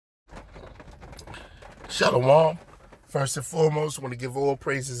Shalom. First and foremost, I want to give all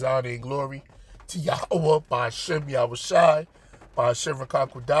praises, honor, and glory to Yahawah Bahasham Yahawashi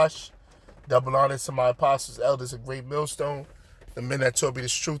Strip. Double honor to my apostles, elders, and great millstone, the men that taught me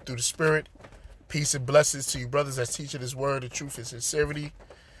this truth through the Spirit. Peace and blessings to you brothers that teach this word, the truth and sincerity.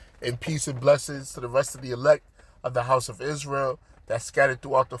 And peace and blessings to the rest of the elect of the house of Israel that's scattered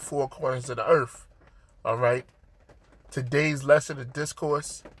throughout the four corners of the earth. All right. Today's lesson of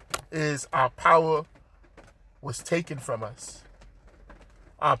discourse is our power was taken from us.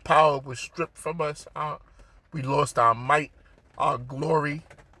 Our power was stripped from us. We lost our might, our glory,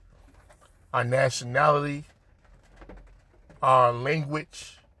 our nationality, our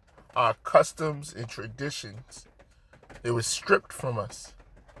language, our customs and traditions. It was stripped from us.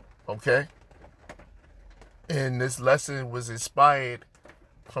 Okay? And this lesson was inspired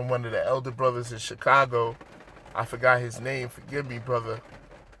from one of the elder brothers in Chicago. I forgot his name. Forgive me, brother.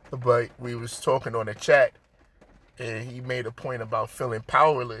 But we was talking on the chat, and he made a point about feeling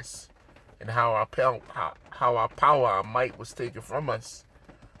powerless and how our power, our might was taken from us.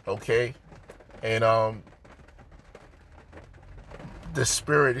 Okay? And the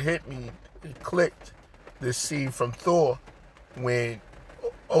spirit hit me. It clicked. This scene from Thor when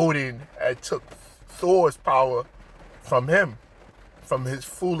Odin had took Thor's power from him, from his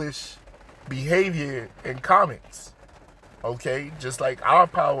foolish behavior and comments. Okay? Just like our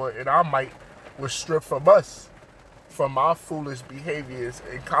power and our might was stripped from us, from our foolish behaviors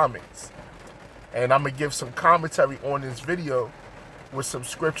and comments. And I'm going to give some commentary on this video with some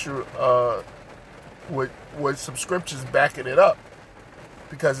scripture, with some scriptures backing it up,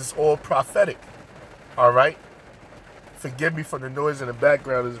 because it's all prophetic. All right? Forgive me for the noise in the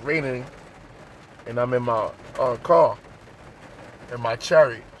background. It's raining, and I'm in my car, in my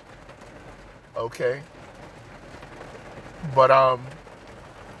chariot. Okay? But,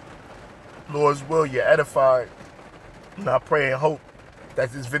 Lord's will, you're edified. And I pray and hope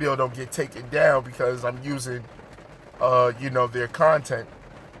that this video don't get taken down because I'm using, their content.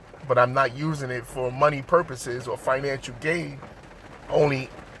 But I'm not using it for money purposes or financial gain, only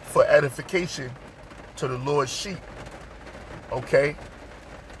for edification to the Lord's sheep. Okay?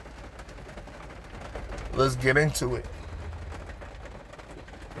 Let's get into it.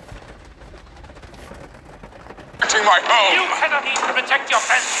 Protecting my home! You cannot even protect your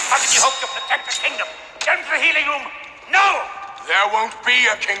friends. How can you hope to protect the kingdom? Get into the healing room! No! There won't be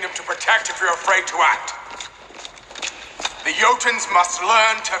a kingdom to protect if you're afraid to act. The Jotuns must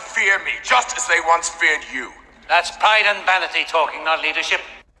learn to fear me, just as they once feared you. That's pride and vanity talking, not leadership.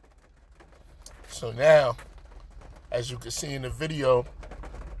 So now, as you can see in the video,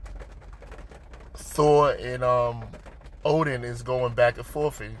 Thor and Odin is going back and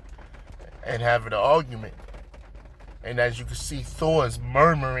forth and having an argument. And as you can see, Thor is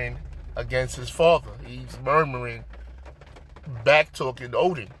murmuring against his father. He's murmuring, back-talking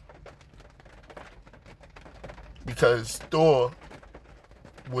Odin. Because Thor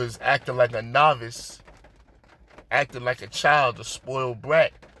was acting like a novice, acting like a child, a spoiled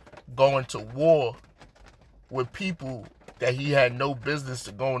brat, going to war with people that he had no business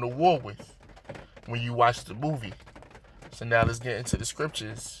to go into war with when you watch the movie. So now let's get into the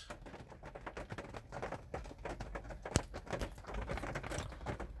scriptures.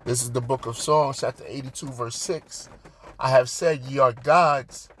 This is the book of Psalms, chapter 82, verse 6. I have said, ye are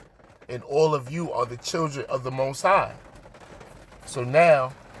gods, and all of you are the children of the Most High. So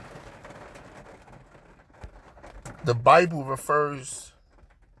now, the Bible refers,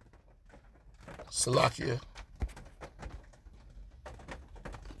 Salakia,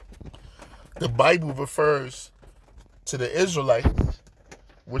 the Bible refers to the Israelites,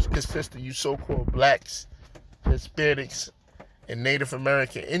 which consist of you so-called blacks, Hispanics, and Native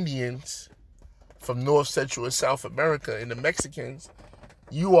American Indians from North, Central, and South America, and the Mexicans.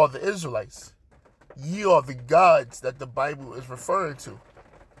 You are the Israelites. Ye are the gods that the Bible is referring to.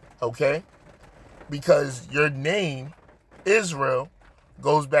 Okay? Because your name, Israel,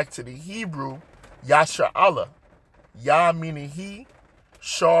 goes back to the Hebrew Yasha'Allah. Yah meaning he,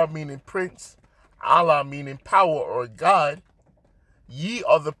 Shah meaning prince, Allah meaning power or God. Ye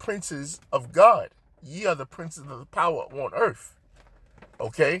are the princes of God. Ye are the princes of the power on earth.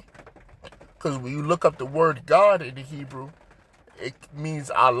 Okay? Because when you look up the word God in the Hebrew, it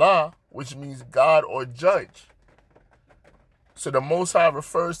means Allah, which means God or judge. So the Most High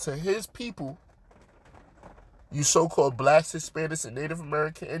refers to his people, you so-called blacks, Hispanics, and Native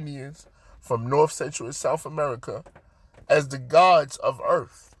American Indians from North, Central, and South America, as the gods of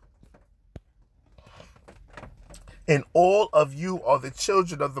earth. And all of you are the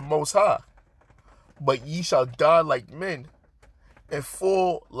children of the Most High. But ye shall die like men, and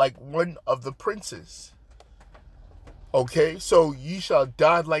fall like one of the princes. Okay, so ye shall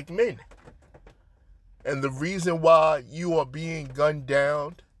die like men. And the reason why you are being gunned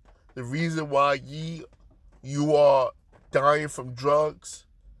down, the reason why you are dying from drugs,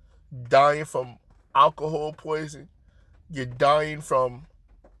 dying from alcohol poison, you're dying from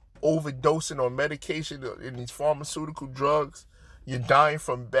overdosing on medication and these pharmaceutical drugs, you're dying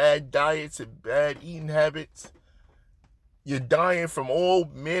from bad diets and bad eating habits, you're dying from all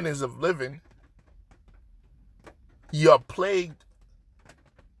manners of living, you're plagued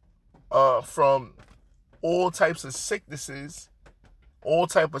from all types of sicknesses, all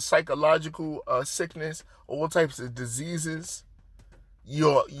type of psychological sickness, all types of diseases.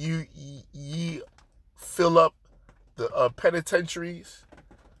 You fill up the penitentiaries.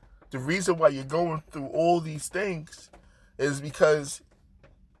 The reason why you're going through all these things is because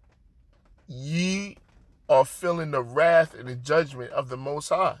ye are feeling the wrath and the judgment of the Most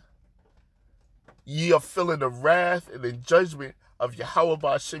High. Ye are feeling the wrath and the judgment of Yahawah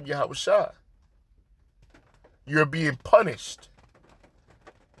Bahasham Yahawashi. You're being punished.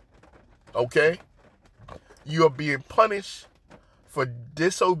 Okay? You are being punished for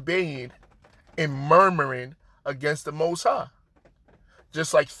disobeying and murmuring against the Most High.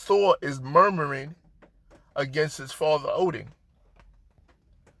 Just like Thor is murmuring against his father Odin.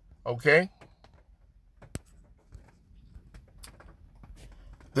 Okay?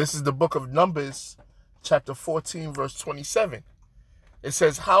 This is the book of Numbers, chapter 14, verse 27. It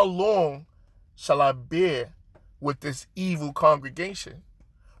says, how long shall I bear with this evil congregation,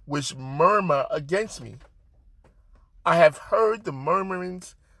 which murmur against me? I have heard the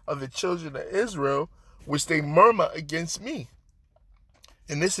murmurings of the children of Israel, which they murmur against me.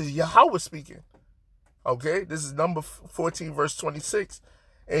 And this is Yahawah speaking. Okay, this is number 14, verse 26.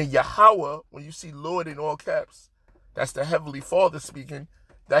 And Yahawah, when you see Lord in all caps, that's the Heavenly Father speaking.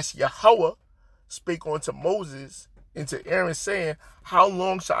 That's Yahawah spake unto Moses and to Aaron, saying, how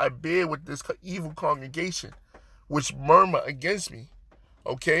long shall I bear with this evil congregation, which murmur against me?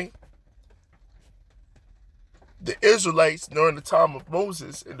 Okay? The Israelites during the time of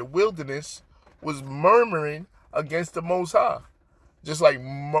Moses in the wilderness was murmuring against the Most High. Just like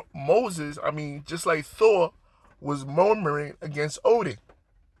just like Thor was murmuring against Odin.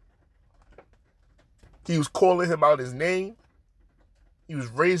 He was calling him out his name. He was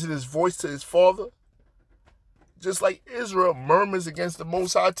raising his voice to his father. Just like Israel murmurs against the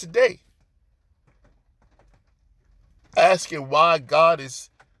Most High today. Asking why God is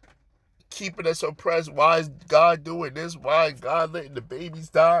keeping us oppressed. Why is God doing this? Why is God letting the babies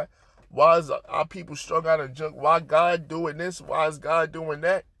die? Why is our people strung out of junk? Why God doing this? Why is God doing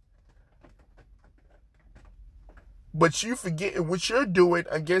that? But you forgetting what you're doing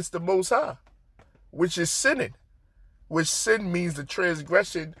against the Most High, which is sinning. Which sin means the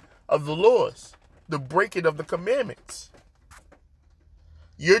transgression of the laws, the breaking of the commandments.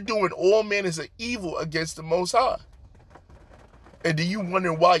 You're doing all manners of evil against the Most High. And do you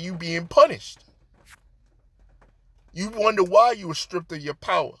wonder why you being punished? You wonder why you were stripped of your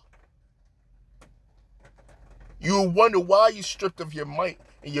power. You wonder why you stripped of your might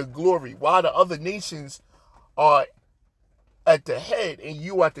and your glory. Why the other nations are at the head and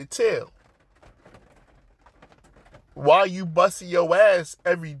you at the tail. Why you busting your ass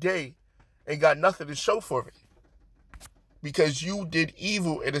every day and got nothing to show for it? Because you did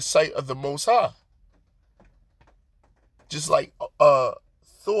evil in the sight of the Most High. Just like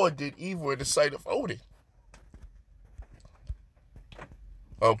Thor did evil in the sight of Odin.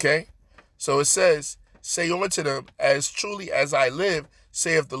 Okay? So it says, say unto them, as truly as I live,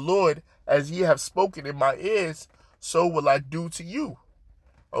 saith the Lord, as ye have spoken in my ears, so will I do to you.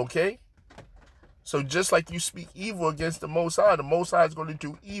 Okay? So just like you speak evil against the Most High is going to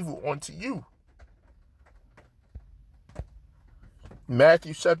do evil unto you.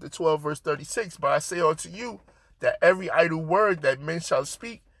 Matthew chapter 12, verse 36, but I say unto you, that every idle word that men shall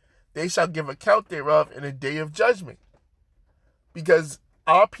speak, they shall give account thereof in a day of judgment. Because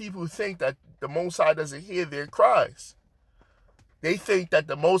our people think that the Most High doesn't hear their cries. They think that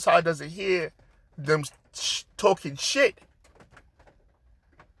the Most High doesn't hear them talking shit.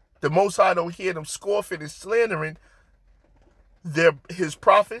 The Most High don't hear them scoffing and slandering his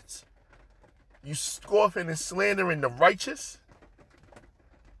prophets. You scoffing and slandering the righteous,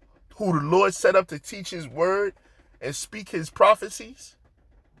 who the Lord set up to teach his word and speak his prophecies.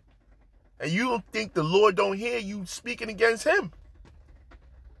 And you don't think the Lord don't hear you speaking against him.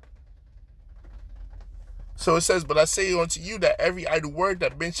 So it says, but I say unto you that every idle word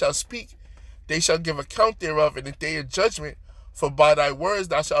that men shall speak, they shall give account thereof in the day of judgment. For by thy words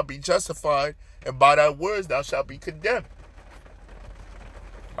thou shalt be justified, and by thy words thou shalt be condemned.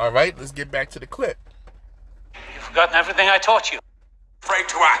 All right, let's get back to the clip. You've forgotten everything I taught you. Afraid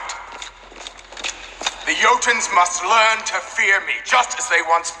to act. The Jotuns must learn to fear me, just as they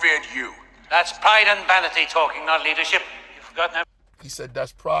once feared you. That's pride and vanity talking, not leadership. You've forgotten everything. He said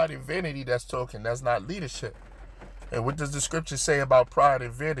that's pride and vanity that's talking. That's not leadership. And what does the scripture say about pride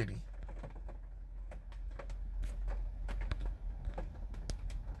and vanity?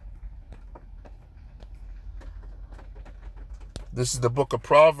 This is the book of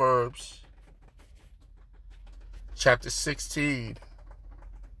Proverbs, chapter 16.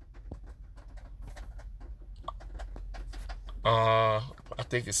 I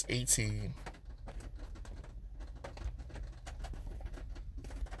think it's 18.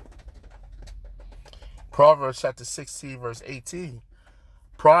 Proverbs chapter 16, verse 18.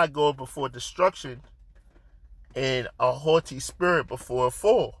 Pride goeth before destruction, and a haughty spirit before a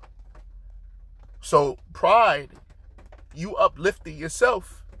fall. So pride, you uplifting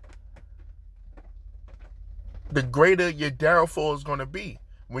yourself, the greater your downfall is going to be.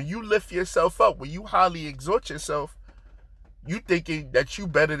 When you lift yourself up, when you highly exalt yourself, you thinking that you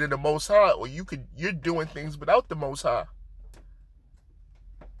better than the Most High, or you're doing things without the Most High.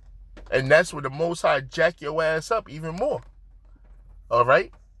 And that's where the Most High jack your ass up even more. All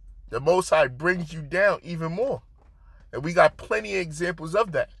right? The Most High brings you down even more. And we got plenty of examples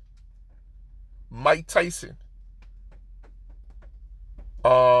of that. Mike Tyson.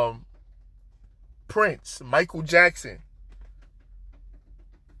 Prince, Michael Jackson.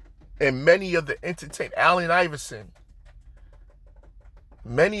 And many of the Allen Iverson.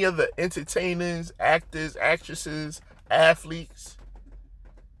 Many of the entertainers, actors, actresses, athletes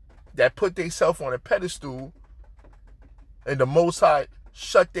that put themselves on a pedestal, and the Most High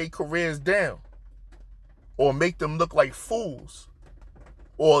shut their careers down or make them look like fools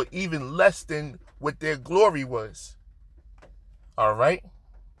or even less than what their glory was. All right?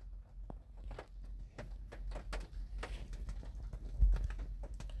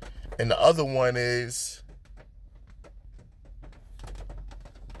 And the other one is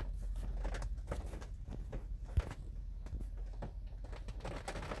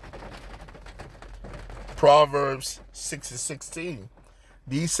Proverbs 6 and 16.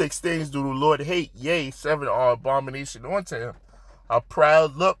 These 6 things do the Lord hate, yea, 7 are abomination unto him. A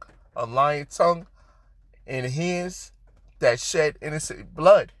proud look, a lying tongue, and hands that shed innocent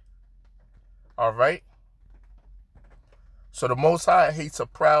blood. All right? So the Most High hates a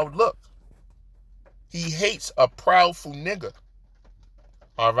proud look. He hates a proudful nigga.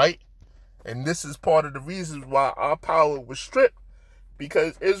 All right? And this is part of the reasons why our power was stripped,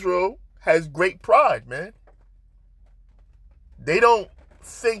 because Israel has great pride, man. They don't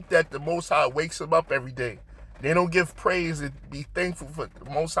think that the Most High wakes them up every day. They don't give praise and be thankful for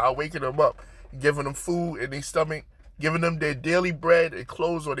the Most High waking them up, giving them food in their stomach, giving them their daily bread and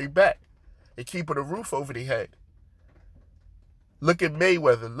clothes on their back, and keeping a roof over their head. Look at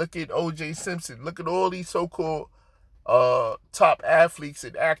Mayweather. Look at O.J. Simpson. Look at all these so-called top athletes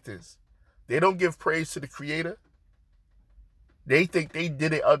and actors. They don't give praise to the Creator. They think they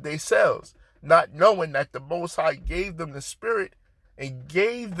did it of themselves, not knowing that the Most High gave them the Spirit and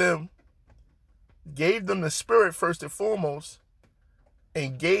gave them the Spirit first and foremost,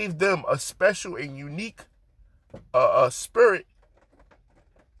 and gave them a special and unique spirit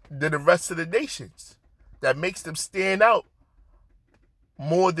than the rest of the nations that makes them stand out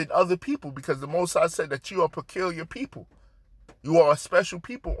more than other people, because the Most High said that you are a peculiar people. You are a special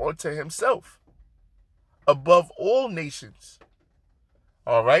people unto himself, above all nations.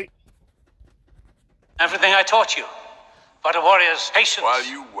 All right? Everything I taught you. But a warrior's patience. While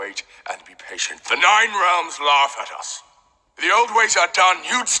you wait and be patient, the 9 realms laugh at us. The old ways are done.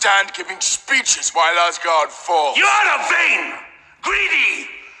 You'd stand giving speeches while Asgard falls. You are a vain, greedy,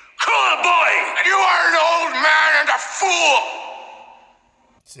 cruel boy. And you are an old man and a fool.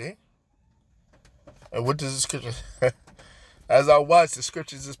 See? And what does the scripture... As I watch, the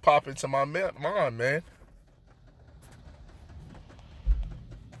scriptures just pop into my mind, man.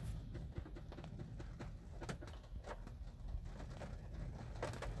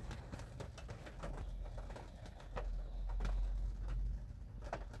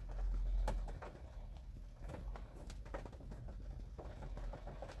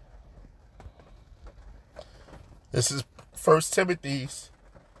 This is 1 Timothy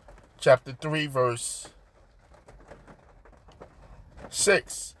chapter 3, verse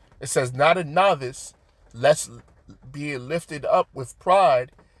 6. It says, not a novice, lest being lifted up with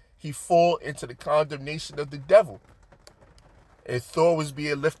pride, he fall into the condemnation of the devil. And Thor was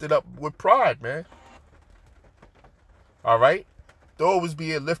being lifted up with pride, man. All right? Thor was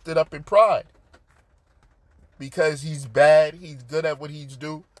being lifted up in pride. Because he's bad, he's good at what he's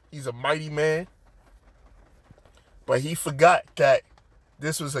do. He's a mighty man. But he forgot that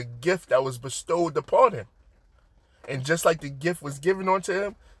this was a gift that was bestowed upon him. And just like the gift was given onto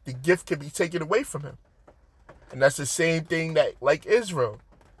him, the gift can be taken away from him. And that's the same thing that, like Israel,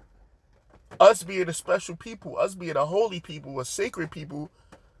 us being a special people, us being a holy people, a sacred people,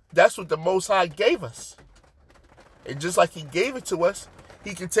 that's what the Most High gave us. And just like he gave it to us,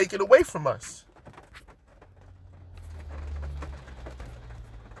 he can take it away from us.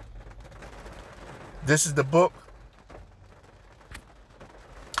 This is the book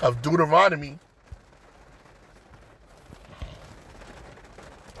of Deuteronomy,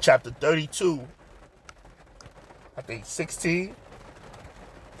 chapter 32, I think 16.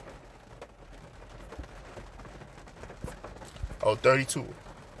 Oh, 32.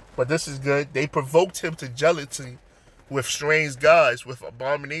 But this is good. They provoked him to jealousy with strange gods, with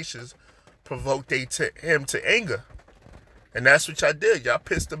abominations, provoked they him to anger. And that's what y'all did. Y'all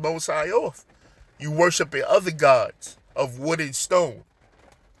pissed the Most High off. You worshiping other gods of wood and stone.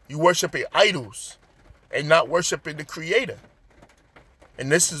 You worshiping idols and not worshiping the Creator. And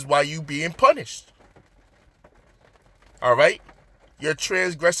this is why you being punished. All right? You're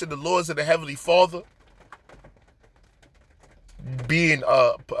transgressing the laws of the Heavenly Father. Being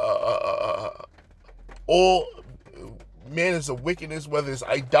all manners of wickedness, whether it's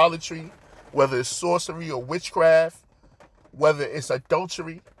idolatry, whether it's sorcery or witchcraft, whether it's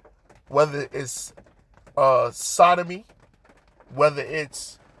adultery, whether it's sodomy, whether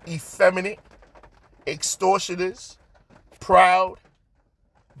it's effeminate, extortioners, proud,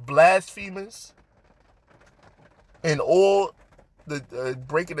 blasphemers, and all the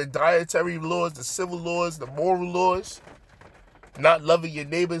breaking the dietary laws, the civil laws, the moral laws, not loving your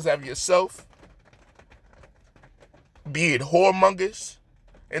neighbors as yourself, being whoremongers,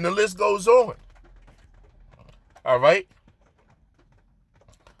 and the list goes on. All right?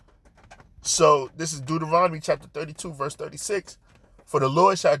 So this is Deuteronomy chapter 32, verse 36. For the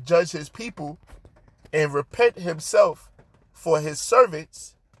Lord shall judge his people and repent himself for his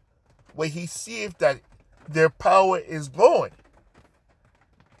servants when he seeth that their power is gone.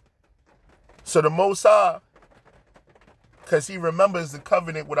 So the Most High, because he remembers the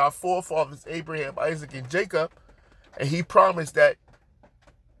covenant with our forefathers, Abraham, Isaac, and Jacob, and he promised that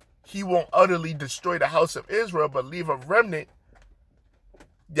he won't utterly destroy the house of Israel, but leave a remnant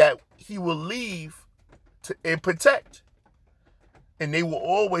that he will leave and protect. And they will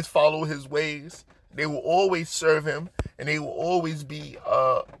always follow his ways. They will always serve him. And they will always be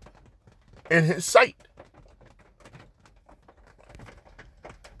in his sight.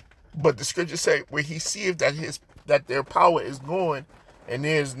 But the scriptures say, where he seeth that their power is gone, and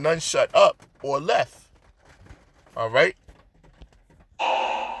there is none shut up or left. All right?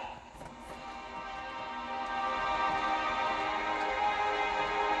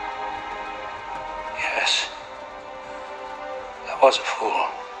 Yes. I was a fool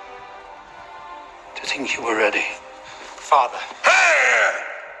to think you were ready. Father. Hey!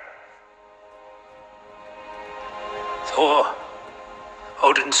 Thor,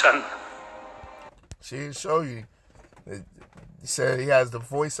 Odin's son. She didn't show you. He said he has the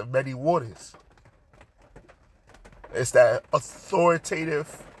voice of many waters. It's that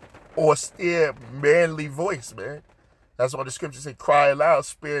authoritative, austere, manly voice, man. That's why the scriptures say, cry aloud,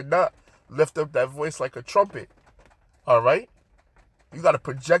 spare not. Lift up that voice like a trumpet. All right? You got to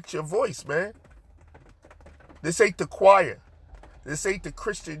project your voice, man. This ain't the choir. This ain't the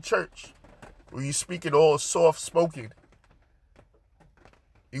Christian church where you speak it all soft-spoken.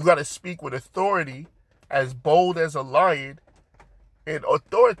 You got to speak with authority, as bold as a lion, and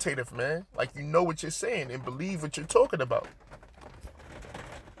authoritative, man. Like you know what you're saying and believe what you're talking about.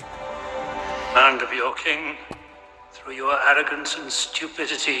 Land of your king, through your arrogance and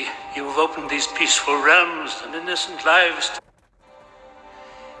stupidity, you have opened these peaceful realms and innocent lives.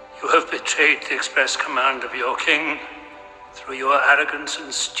 You have betrayed the express command of your king. Through your arrogance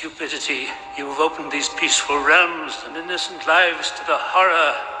and stupidity, you have opened these peaceful realms and innocent lives to the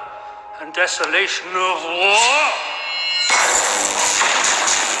horror and desolation of war.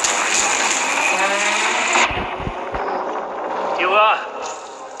 You are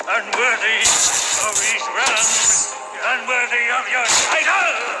unworthy of these realms. You're unworthy of your title.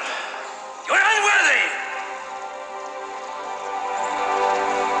 You're unworthy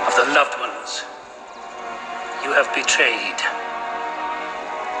of the loved ones you have betrayed.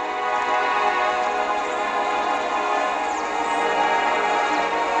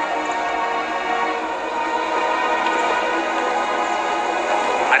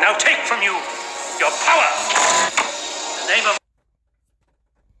 I now take from you your power. In the name of...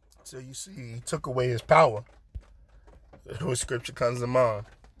 So you see, he took away his power. What scripture comes to mind?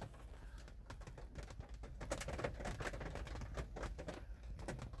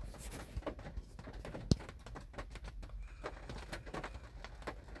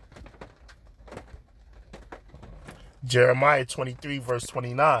 Jeremiah 23, verse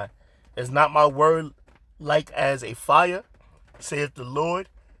 29. Is not my word like as a fire, saith the Lord,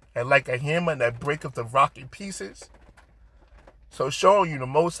 and like a hammer that breaketh the rock in pieces? So showing you the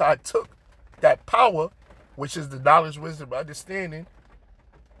Most High took that power, which is the knowledge, wisdom, understanding.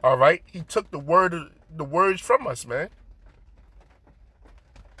 All right, he took the words from us, man.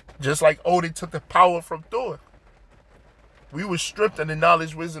 Just like Odin took the power from Thor. We were stripped of the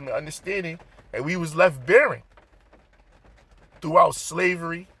knowledge, wisdom, and understanding, and we was left barren throughout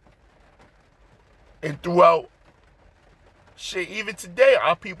slavery and throughout shit. Even today,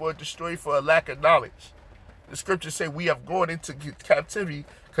 our people are destroyed for a lack of knowledge. The scriptures say we have gone into captivity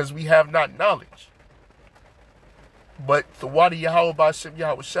because we have not knowledge. But the water Yahawah Bahasham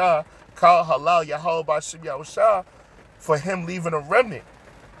Yahawashi, Kal Halal Yahawah Bahasham Yahawashi, for him leaving a remnant,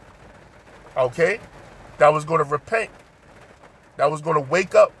 okay, that was going to repent, that was going to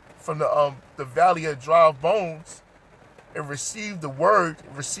wake up from the valley of dry bones and receive the word,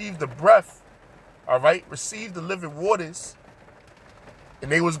 receive the breath, all right, receive the living waters,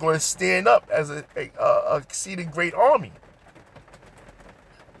 and they was going to stand up as a exceeding great army.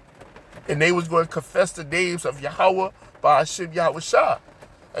 And they was going to confess the names of Yahawah Bahasham Yahawashi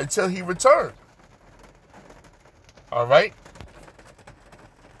until he returned. All right?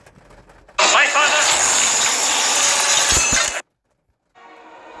 My father!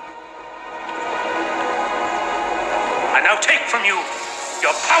 I now take from you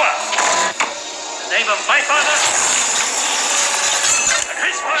your power. In the name of my father and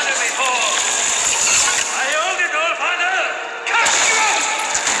his father before. I own it all, father! Cast you out!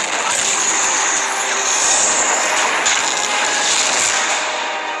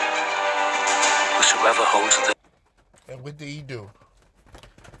 Whosoever holds the... And what did he do?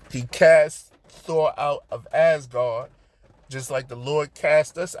 He cast Thor out of Asgard, just like the Lord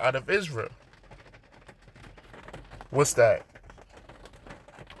cast us out of Israel. What's that?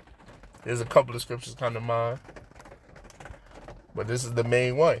 There's a couple of scriptures come to mind, but this is the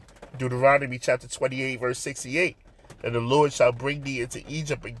main one. Deuteronomy chapter 28, verse 68. And the Lord shall bring thee into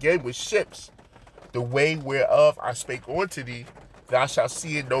Egypt again with ships, the way whereof I spake unto thee, thou shalt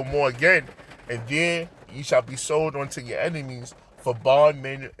see it no more again, and there ye shall be sold unto your enemies for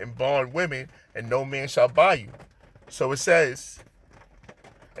bondmen and bondwomen, and no man shall buy you. So it says,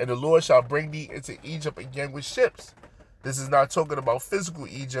 and the Lord shall bring thee into Egypt again with ships. This is not talking about physical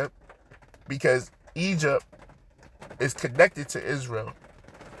Egypt, because Egypt is connected to Israel.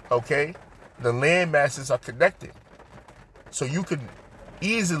 Okay? The land masses are connected. So you can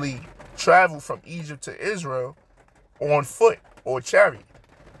easily travel from Egypt to Israel on foot or chariot.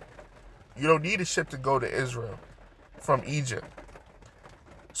 You don't need a ship to go to Israel from Egypt.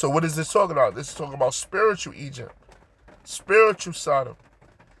 So what is this talking about? This is talking about spiritual Egypt, spiritual Sodom,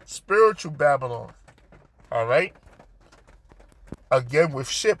 spiritual Babylon. All right? Again, with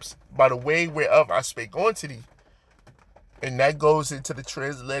ships, by the way whereof I spake unto thee. And that goes into the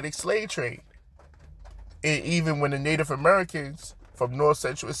transatlantic slave trade. And even when the Native Americans from North,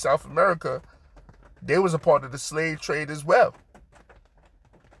 Central, and South America, they was a part of the slave trade as well.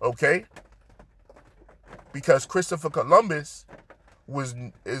 Okay? Because Christopher Columbus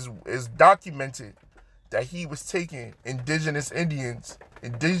is documented that he was taking indigenous Indians,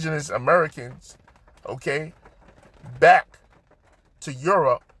 indigenous Americans, okay, back to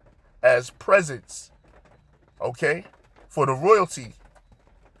Europe as presents, okay, for the royalty.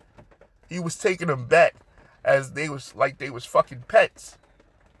 He was taking them back as they was fucking pets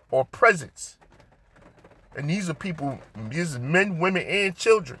or presents. And these are people, these are men, women, and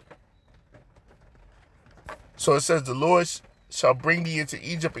children. So it says, the Lord shall bring thee into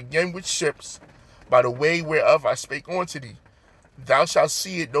Egypt again with ships, by the way whereof I spake unto thee. Thou shalt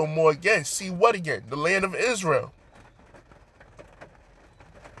see it no more again. See what again? The land of Israel.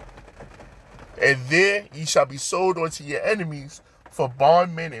 And there ye shall be sold unto your enemies for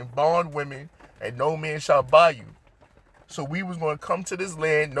bondmen and bondwomen, and no man shall buy you. So we was going to come to this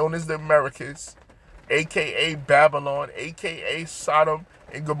land known as the Americas, a.k.a. Babylon, a.k.a. Sodom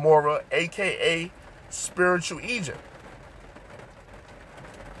and Gomorrah, a.k.a. spiritual Egypt.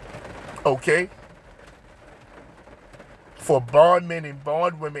 Okay? For bondmen and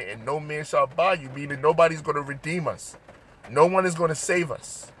bondwomen, and no man shall buy you, meaning nobody's going to redeem us. No one is going to save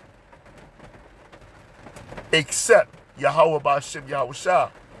us. Except Yahawah Bahasham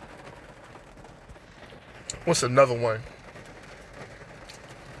Yahawashi. What's another one?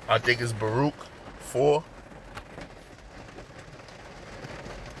 I think it's Baruch 4.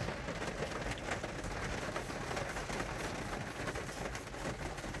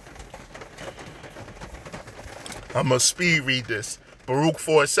 I'm going to speed read this. Baruch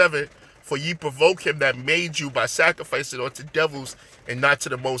 4:7. For ye provoke him that made you by sacrificing unto devils and not to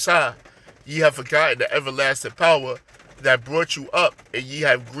the Most High. Ye have forgotten the everlasting power that brought you up, and ye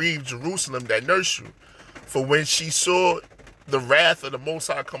have grieved Jerusalem that nursed you. For when she saw the wrath of the Most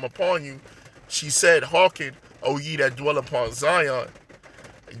High come upon you, she said, Hearken, O ye that dwell upon Zion.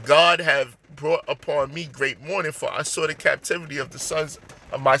 God have brought upon me great mourning, for I saw the captivity of the sons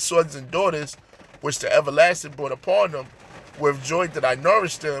of my sons and daughters, which the everlasting brought upon them. With joy did I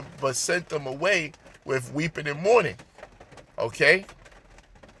nourish them, but sent them away with weeping and mourning. Okay?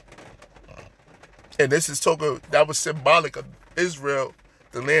 And this is talking, that was symbolic of Israel,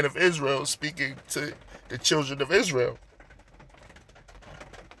 the land of Israel, speaking to the children of Israel.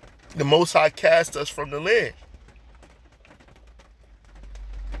 The Most High cast us from the land.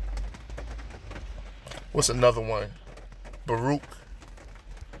 What's another one? Baruch,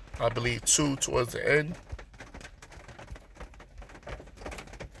 I believe 2 towards the end.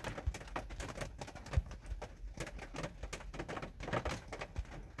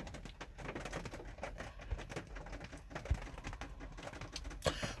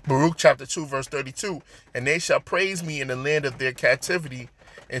 Baruch chapter 2 verse 32. And they shall praise me in the land of their captivity,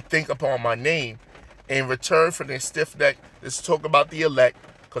 and think upon my name, and return from their stiff neck. This is talking about the elect,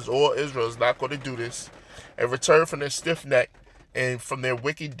 because all Israel is not going to do this. And return from their stiff neck and from their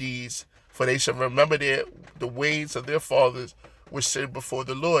wicked deeds, for they shall remember the ways of their fathers, which sinned before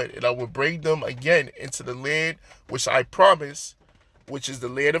the Lord. And I will bring them again into the land which I promised, which is the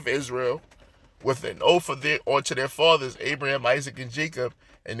land of Israel, with an oath unto their fathers, Abraham, Isaac, and Jacob,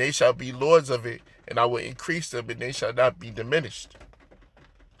 and they shall be lords of it, and I will increase them, and they shall not be diminished.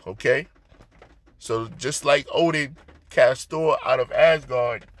 Okay? So just like Odin cast Thor out of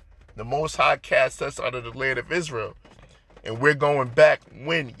Asgard, the Most High cast us out of the land of Israel. And we're going back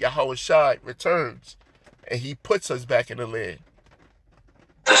when Yahawashi returns, and he puts us back in the land.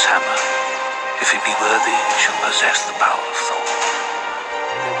 This hammer, if it be worthy, shall possess the power of Thor.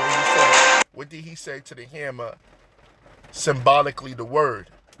 And then when he said, what did he say to the hammer? Symbolically the word,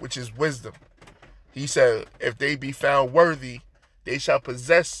 which is wisdom. He said, if they be found worthy, they shall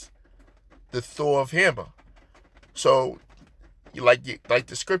possess the Thor of hammer. So, like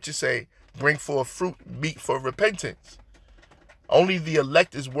the scriptures say, bring forth fruit, meet for repentance. Only the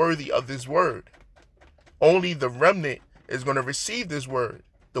elect is worthy of this word. Only the remnant is going to receive this word,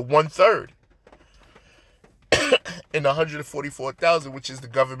 the 1/3, in 144,000, which is the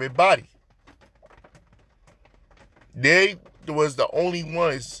government body. They was the only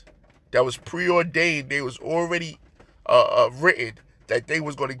ones that was preordained. They was already written that they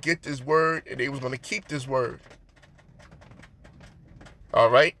was going to get this word, and they was going to keep this word. All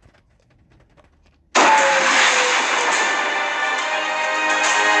right?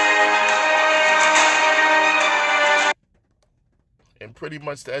 And pretty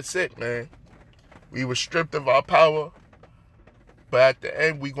much that's it, man. We were stripped of our power, but at the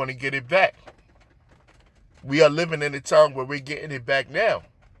end, we're going to get it back. We are living in a time where we're getting it back now.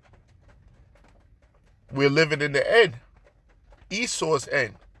 We're living in the end. Esau's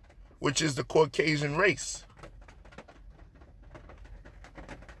end, which is the Caucasian race.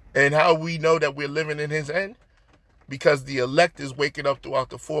 And how we know that we're living in his end? Because the elect is waking up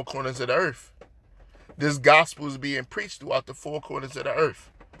throughout the four corners of the earth. This gospel is being preached throughout the four corners of the earth.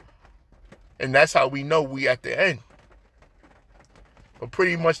 And that's how we know we at the end. But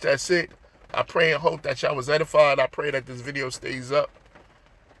pretty much that's it. I pray and hope that y'all was edified. I pray that this video stays up,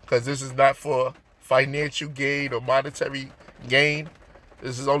 because this is not for financial gain or monetary gain.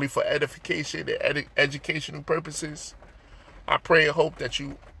 This is only for edification and educational purposes. I pray and hope that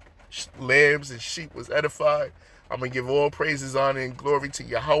you lambs and sheep was edified. I'm going to give all praises, honor, and glory to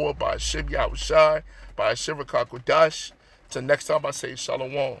Yahawah Bahasham Yahawashi, Bahasham Yahawashi Strip. Till next time, I say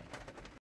Shalom.